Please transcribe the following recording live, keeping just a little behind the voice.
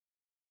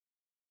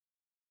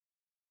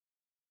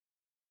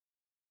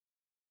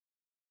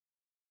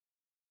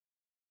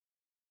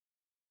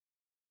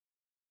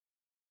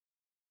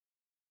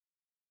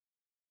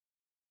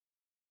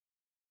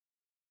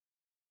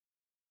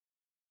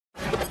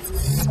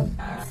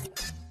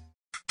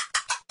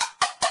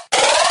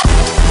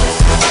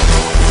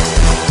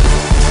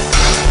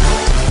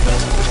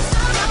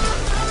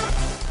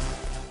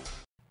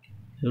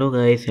hello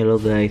guys,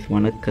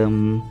 வணக்கம்.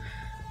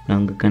 நான்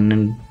உங்கள்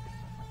Kannan.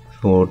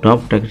 So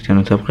top tech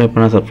channel subscribe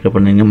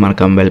பண்ணுங்க,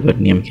 மறக்காம பெல்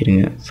பட்டன்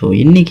அமைக்கிறீங்க. ஸோ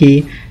இன்றைக்கி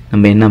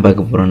நம்ம என்ன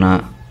பார்க்க போகிறோன்னா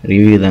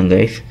ரிவ்யூ தான்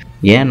கைஸ்.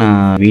 ஏன்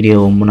நான் வீடியோ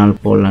ரொம்ப நாள்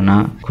போடலன்னா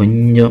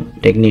கொஞ்சம்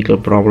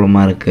டெக்னிக்கல்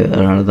ப்ராப்ளமாக இருக்குது,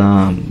 அதனால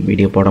தான்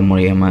வீடியோ போட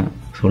முடியாமல்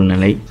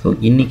சூழ்நிலை. ஸோ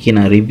இன்றைக்கி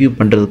நான் ரிவ்யூ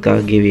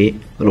பண்ணுறதுக்காகவே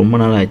ரொம்ப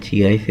நாள் ஆச்சு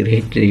கைஸ்,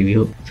 ரேட்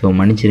ரிவ்யூ. ஸோ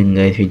மன்னிச்சிருங்க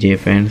கைஸ் விஜய்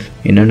ஃபேன்ஸ்.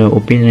 என்னோடய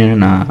ஒப்பீனியனை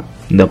நான்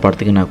இந்த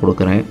படத்துக்கு நான்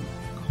கொடுக்குறேன்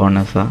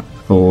ஹானஸாக.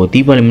 ஸோ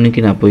தீபாவளி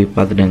முன்னுக்கு நான் போய்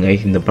பார்த்துட்டேன்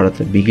கைஸ் இந்த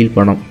படத்தை. பிகில்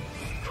படம்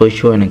ஃபர்ஸ்ட்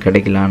ஷோ எனக்கு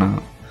கிடைக்கல, நான்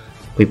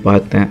போய்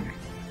பார்த்தேன்.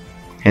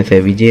 ஆஸ் எ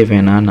விஜய்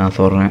ஃபேனாக நான்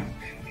சொல்கிறேன்,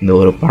 இந்த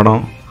ஒரு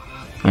படம்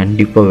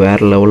கண்டிப்பாக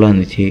வேறு லெவலாக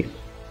இருந்துச்சு.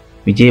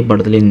 விஜய்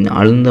படத்தில்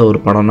அழுந்த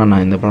ஒரு படம்னா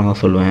நான் இந்த படம்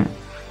தான் சொல்லுவேன்.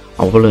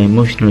 அவ்வளோ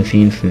எமோஷ்னல்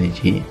சீன்ஸ்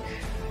இருந்துச்சு.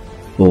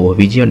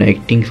 விஜயோட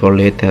ஆக்டிங்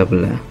சொல்லவே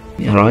தேவையில்ல.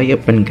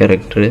 ராயப்பன்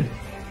கேரக்டரு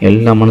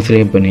எல்லா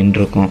மனசுலேயும் இப்போ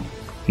நின்றுருக்கோம்.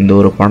 இந்த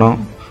ஒரு படம்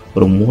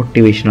ஒரு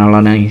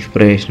மோட்டிவேஷ்னலான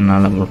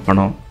இன்ஸ்பிரேஷனான ஒரு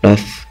படம்,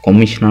 ப்ளஸ்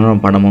கொமிஷனான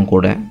படமும்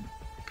கூட.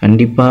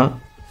 கண்டிப்பாக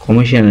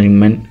கொமிஷன்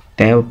எலிமெண்ட்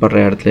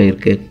தேவைப்படுற இடத்துல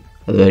இருக்குது.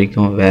 அது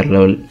வரைக்கும் வேறு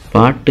லெவல்.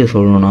 பாட்டு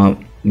சொல்லணுன்னா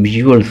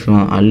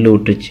விஷுவல்ஸ்லாம் அள்ளு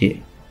விட்டுச்சு.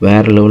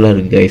 வேறு லெவலாக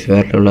இருக்குது கைஸ்,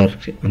 வேறு லெவலாக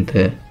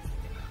இருக்குது.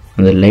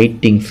 அந்த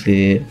லைட்டிங்ஸு,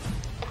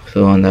 ஸோ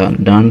அந்த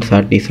டான்ஸ்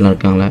ஆர்டிஸ்ட்லாம்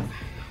இருக்காங்களே,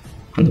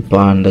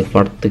 அந்த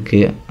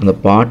படத்துக்கு அந்த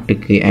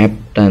பாட்டுக்கு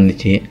ஆப்டாக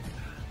இருந்துச்சு,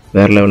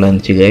 வேறு லெவலாக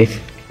இருந்துச்சு கைஸ்.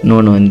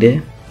 இன்னொன்று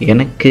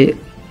எனக்கு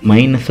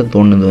மைனஸாக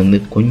தோணுது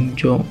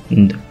கொஞ்சம்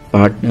இந்த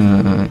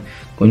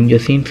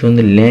கொஞ்சம் சீன்ஸ்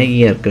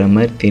லேகியாக இருக்கிற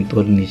மாதிரி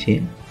தோணுச்சு.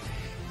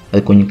 அது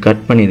கொஞ்சம்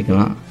கட்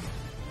பண்ணியிருக்கலாம்.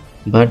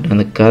 பட்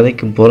அந்த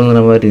கதைக்கு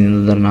பிறந்த மாதிரி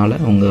இருந்ததுனால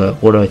அவங்க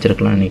கூட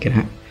வச்சுருக்கலாம்னு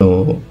நினைக்கிறேன். ஸோ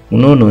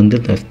இன்னொன்று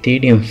த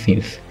ஸ்டேடியம்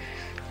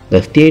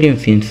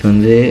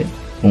சீன்ஸ்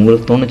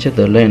உங்களுக்கு தோணுச்சே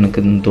தெரில,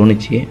 எனக்கு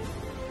தோணுச்சு.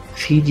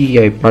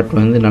 சிஜிஐ பார்ட்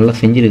நல்லா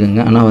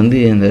செஞ்சுருக்காங்க. ஆனால்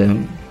அந்த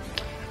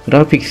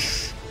கிராஃபிக்ஸ்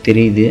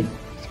தெரியுது,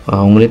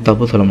 அவங்களே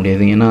தப்பு சொல்ல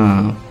முடியாது. ஏன்னா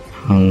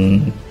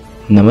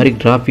இந்த மாதிரி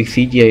கிராஃபிக்ஸ்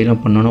சிஜிஐலாம்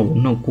பண்ணோன்னா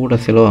இன்னும் கூட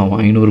செலவாகும்.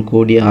 500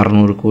 கோடி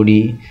 600 கோடி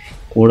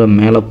கூட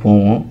மேலே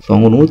போவோம். ஸோ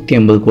அவங்க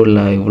 150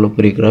 கோடியில் இவ்வளோ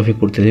பெரிய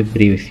கிராஃபிக் கொடுத்தது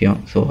பெரிய விஷயம்.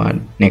 ஸோ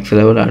நெக்ஸ்ட்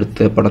லெவல்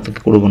அடுத்த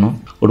படத்துக்கு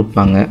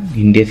கொடுப்பாங்க.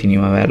 இந்திய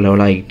சினிமா வேறு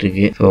லெவலாக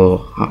ஆகிட்டுருக்கு. ஸோ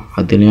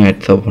அதுலேயும்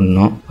ஹெட்ஸ்அப்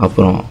பண்ணோம்.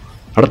 அப்புறம்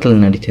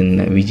படத்தில்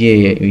நடிச்சிருந்த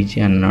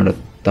விஜய் அண்ணனோட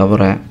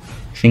தவிர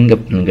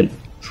சிங்கப்பெண்கள்,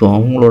 ஸோ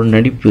அவங்களோட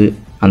நடிப்பு,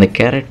 அந்த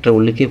கேரக்டர்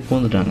உள்ளுக்கே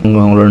பூந்துட்டாங்க.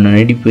 அவங்களோட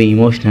நடிப்பு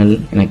இமோஷ்னல்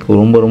எனக்கு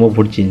ரொம்ப ரொம்ப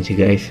பிடிச்சிருந்துச்சி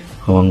கைஸ்.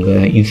 அவங்க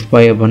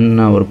இன்ஸ்பயர்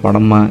பண்ண ஒரு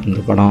படமாக இந்த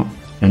படம்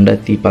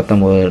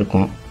 2019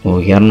 இருக்கும்.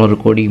 200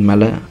 கோடிக்கு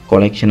மேலே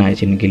கொலெக்ஷன்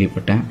ஆயிடுச்சுன்னு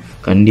கேள்விப்பட்டேன்.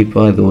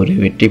 கண்டிப்பாக இது ஒரு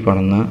வெற்றி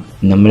படம் தான்.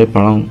 இந்த மாதிரி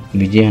படம்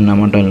விஜய் அண்ணா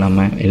மட்டும்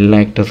இல்லாமல் எல்லா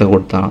ஆக்டர்ஸை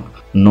கொடுத்தான்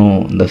இன்னும்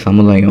இந்த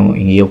சமுதாயம்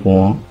எங்கேயோ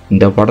போவோம்.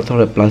 இந்த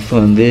படத்தோட ப்ளஸ்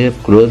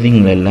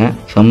க்ளோசிங்கில் இல்லை,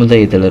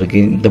 சமுதாயத்தில்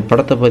இருக்குது. இந்த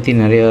படத்தை பற்றி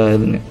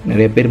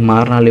நிறைய பேர்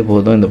மாறினாலே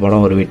போதும், இந்த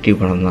படம் ஒரு வெற்றி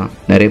படம் தான்.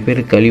 நிறைய பேர்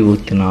கழி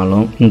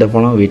ஊற்றினாலும் இந்த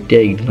படம் வெற்றி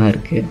ஆகிட்டு தான்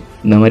இருக்குது.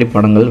 இந்த மாதிரி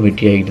படங்கள்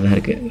வெற்றி ஆகிட்டு தான்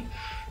இருக்குது.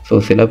 ஸோ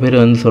சில பேர்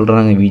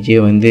சொல்கிறாங்க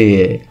விஜய்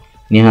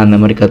ஏன் அந்த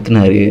மாதிரி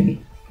கத்துனார்,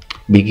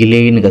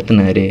 பிகிலேன்னு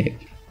கத்துனார்,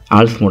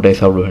 ஆல்ஸ் மூட்டை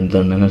சாப்பிட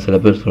வேண்டியதானு சில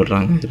பேர்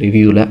சொல்கிறாங்க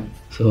ரிவ்யூவில்.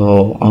 ஸோ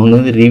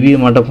அவங்க ரிவ்யூ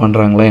மட்டும்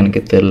பண்ணுறாங்களா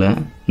எனக்கு தெரில,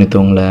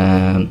 மற்றவங்கள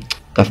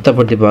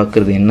கஷ்டப்பட்டு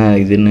பார்க்குறது என்ன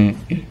இதுன்னு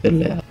எனக்கு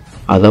தெரில.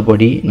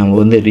 அதைப்படி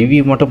நம்ம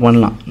ரிவ்யூ மட்டும்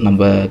பண்ணலாம்.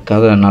 நம்ம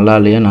கதை நல்லா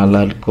இல்லையா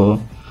நல்லா இருக்கோ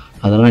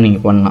அதெல்லாம்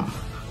நீங்கள் பண்ணலாம்.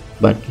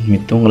 பட்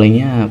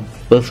மற்றவங்களைங்க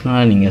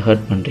பர்சனலாக நீங்கள்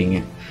ஹர்ட் பண்ணுறீங்க,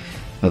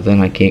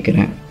 அதுதான் நான்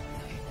கேட்குறேன்.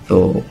 ஸோ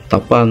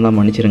தப்பாக இருந்தால்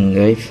மன்னிச்சிருங்க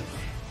கைஸ்.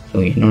 ஸோ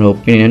என்னோடய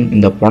ஒப்பீனியன்,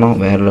 இந்த படம்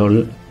வேறு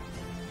லெவல்,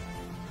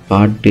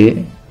 பாட்டு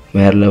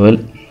வேறு லெவல்.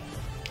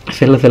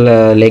 சில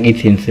லேகி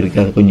சீன்ஸ்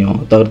இருக்குது, அது கொஞ்சம்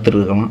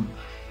தவிர்த்துருக்கலாம்.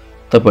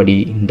 மற்றபடி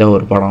இந்த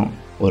ஒரு படம்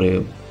ஒரு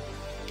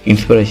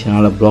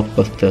இன்ஸ்பிரேஷனால பிளாக்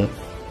பஸ்டர்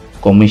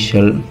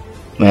கொமர்ஷியல்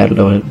வேறு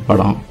லெவல்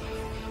படம்.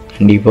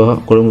 கண்டிப்பாக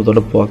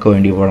குடும்பத்தோடு பார்க்க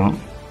வேண்டிய படம்.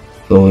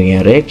 ஸோ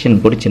என்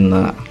ரியாக்ஷன்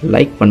பிடிச்சிருந்தா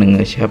லைக்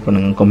பண்ணுங்கள், ஷேர்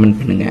பண்ணுங்கள், கமெண்ட்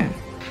பண்ணுங்கள்,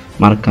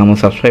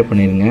 மறக்காமல் சப்ஸ்கிரைப்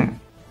பண்ணிடுங்க.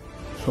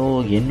 ஸோ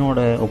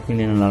என்னோடய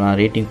ஒப்பீனியனில் நான்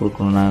ரேட்டிங்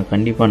கொடுக்கணுன்னா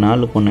கண்டிப்பாக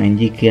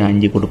 4.5க்கு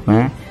 5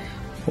 கொடுப்பேன்.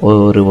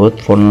 ஒரு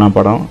ஒர்த் சொல்லலாம்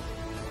படம்.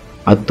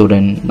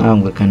 அத்துடன் நான்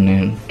உங்கள்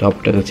கண்ணன்,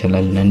 டாப் டெக்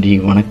சேனல். நன்றி,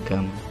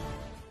 வணக்கம்.